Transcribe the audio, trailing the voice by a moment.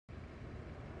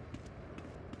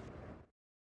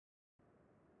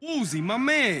Woozy, my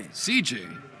man.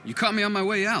 CJ, you caught me on my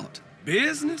way out.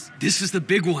 Business? This is the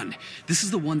big one. This is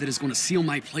the one that is going to seal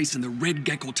my place in the Red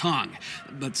Gecko Tang.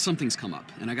 But something's come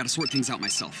up, and I gotta sort things out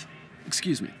myself.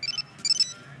 Excuse me.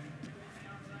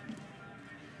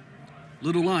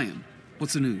 Little Lion,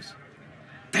 what's the news?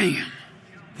 Damn!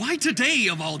 Why today,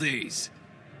 of all days?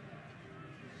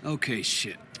 Okay,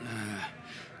 shit.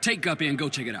 Take Guppy and go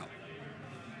check it out.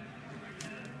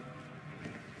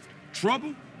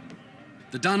 Trouble?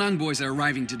 The Da Nang boys are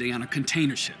arriving today on a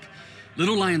container ship.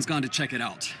 Little Lion's gone to check it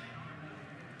out.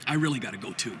 I really gotta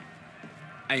go too.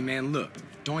 Hey, man, look.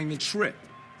 Don't even trip.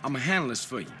 I'ma handle this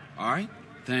for you, all right?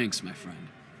 Thanks, my friend.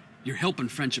 Your help and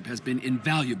friendship has been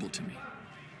invaluable to me.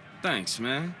 Thanks,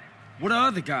 man. What are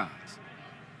other guys?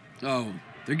 Oh,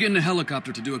 they're getting a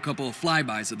helicopter to do a couple of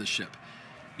flybys of the ship.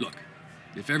 Look,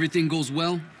 if everything goes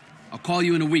well, I'll call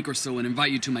you in a week or so and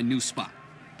invite you to my new spot.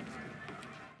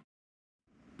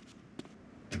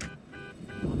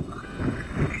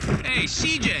 Hey,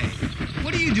 CJ,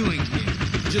 what are you doing here?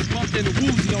 Just bumped into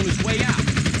Woozy on his way out.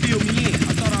 Fill me in.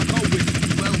 I thought I'd go with you.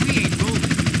 Well, we ain't rolling.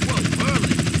 Whoa,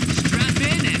 whirling. Strap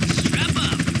in and strap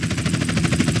up.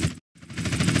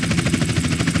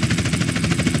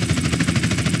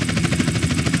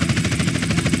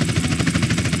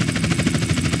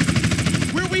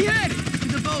 Where we headed? To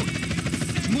the boat.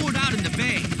 It's moored out in the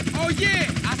bay. Oh, yeah,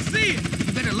 I see it.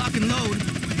 You better lock and load.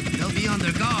 They'll be on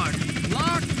their guard.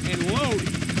 Locked and loaded.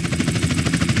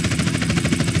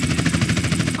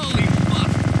 Holy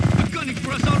fuck! They're gunning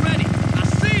for us already. I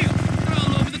see him. They're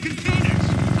all over the containers.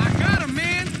 I got him,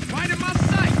 man. Right in my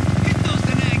sight. Hit those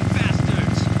Tanag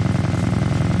bastards.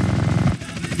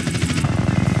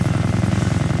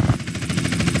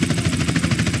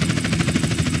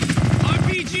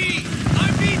 RPG!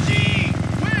 RPG!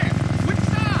 Where? Which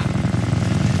side?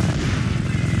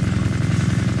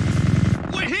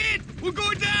 We're hit! We're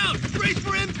going down! Brace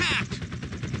for impact!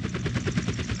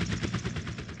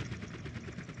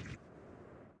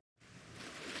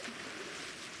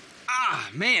 Ah,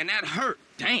 man, that hurt.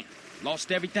 Damn.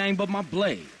 Lost everything but my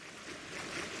blade.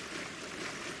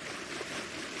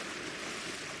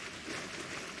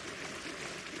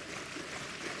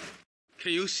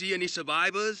 Can you see any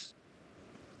survivors?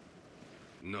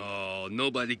 No,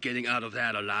 nobody getting out of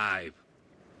that alive.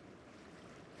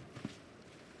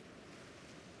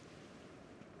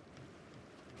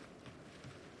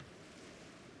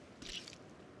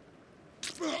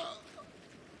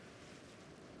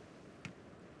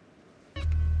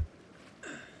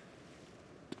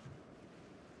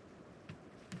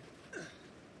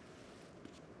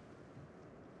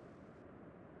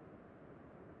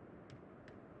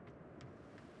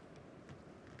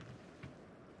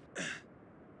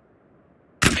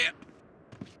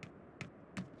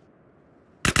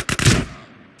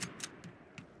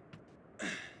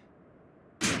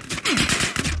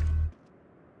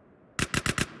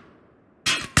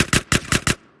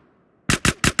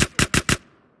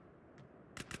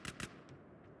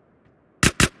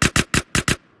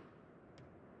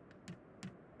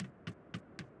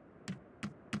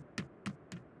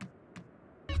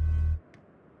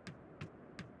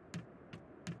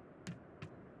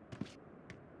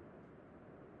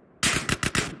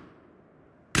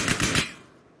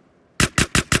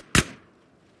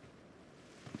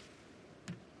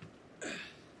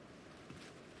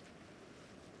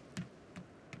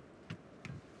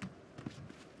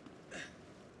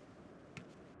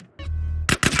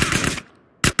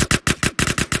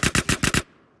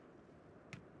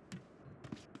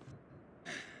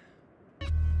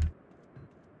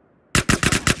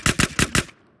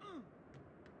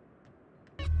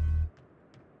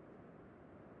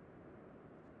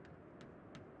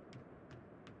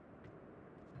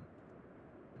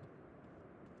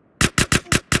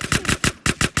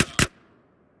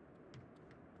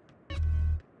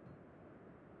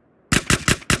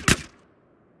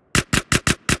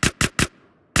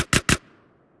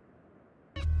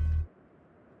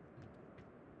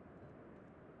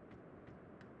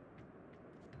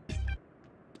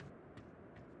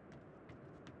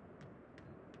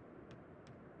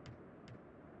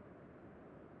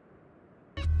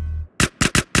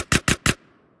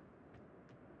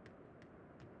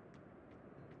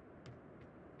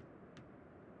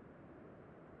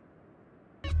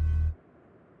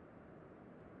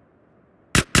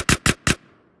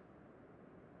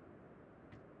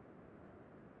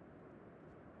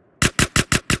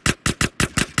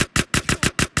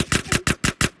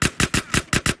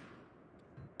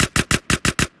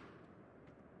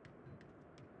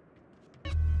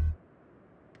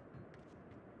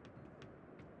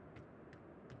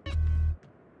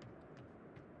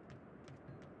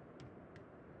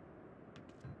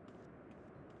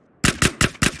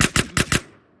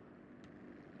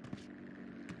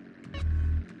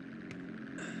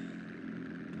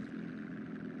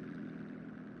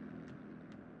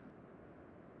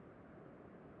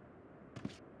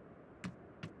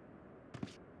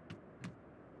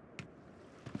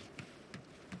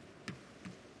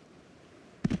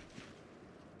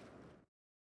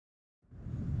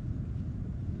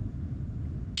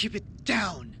 Keep it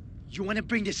down. You want to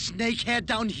bring the snakehead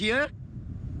down here?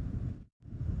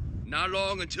 Not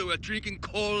long until we're drinking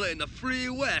cola in the free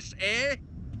west, eh?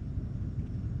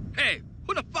 Hey,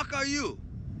 who the fuck are you?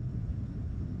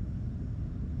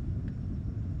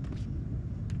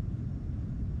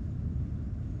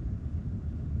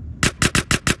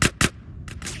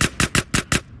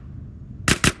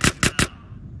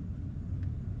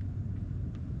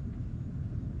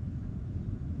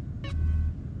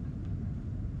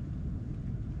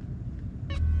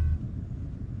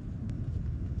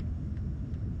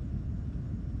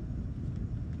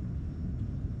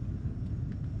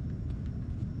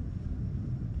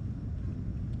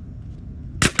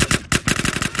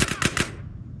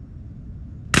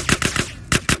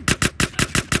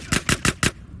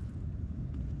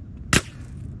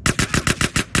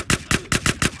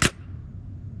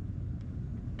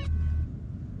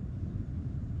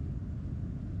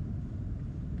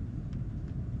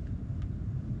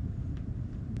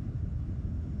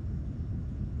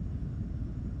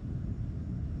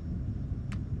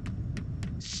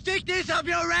 Stick this up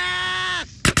your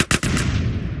ass!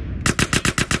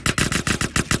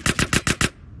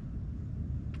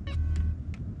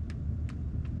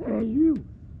 Hey, you!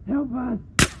 Help us!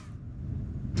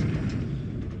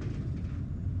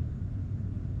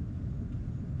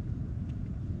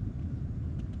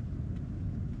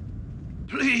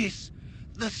 Please!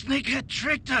 The snakehead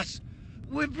tricked us!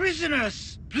 We're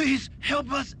prisoners! Please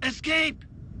help us escape!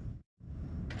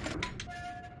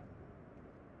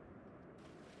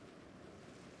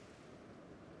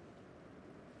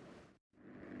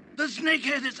 The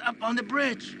snakehead is up on the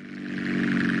bridge!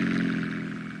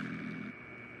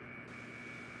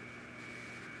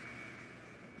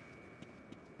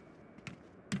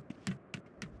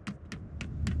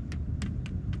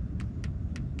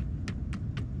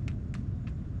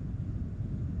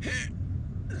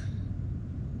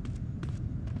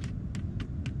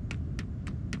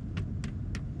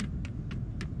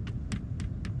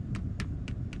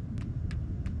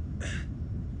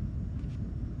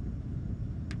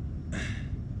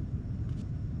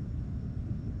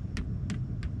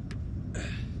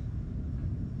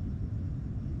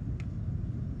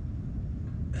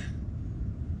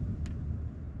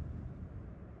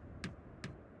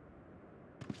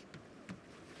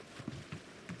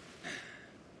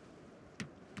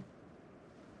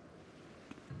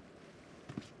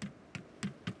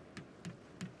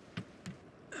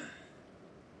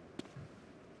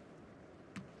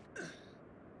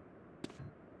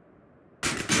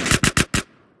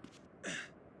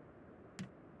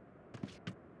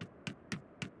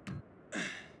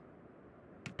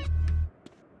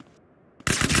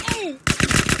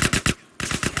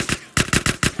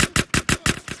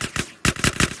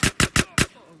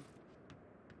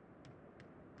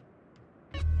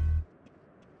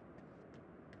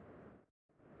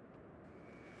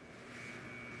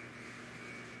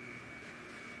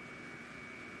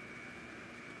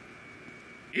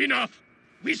 Enough!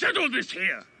 We settled this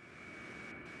here!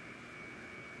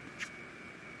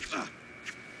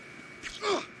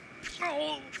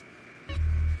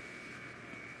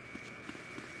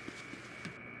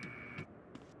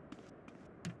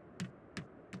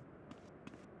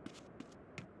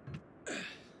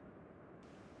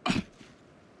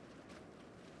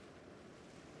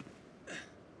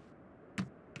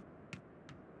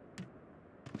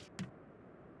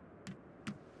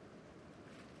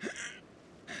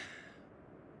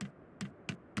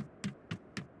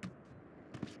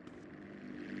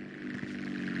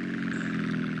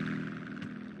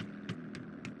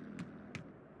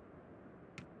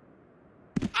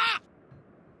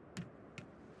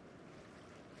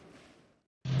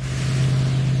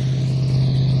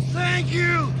 Thank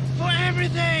you for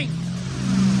everything!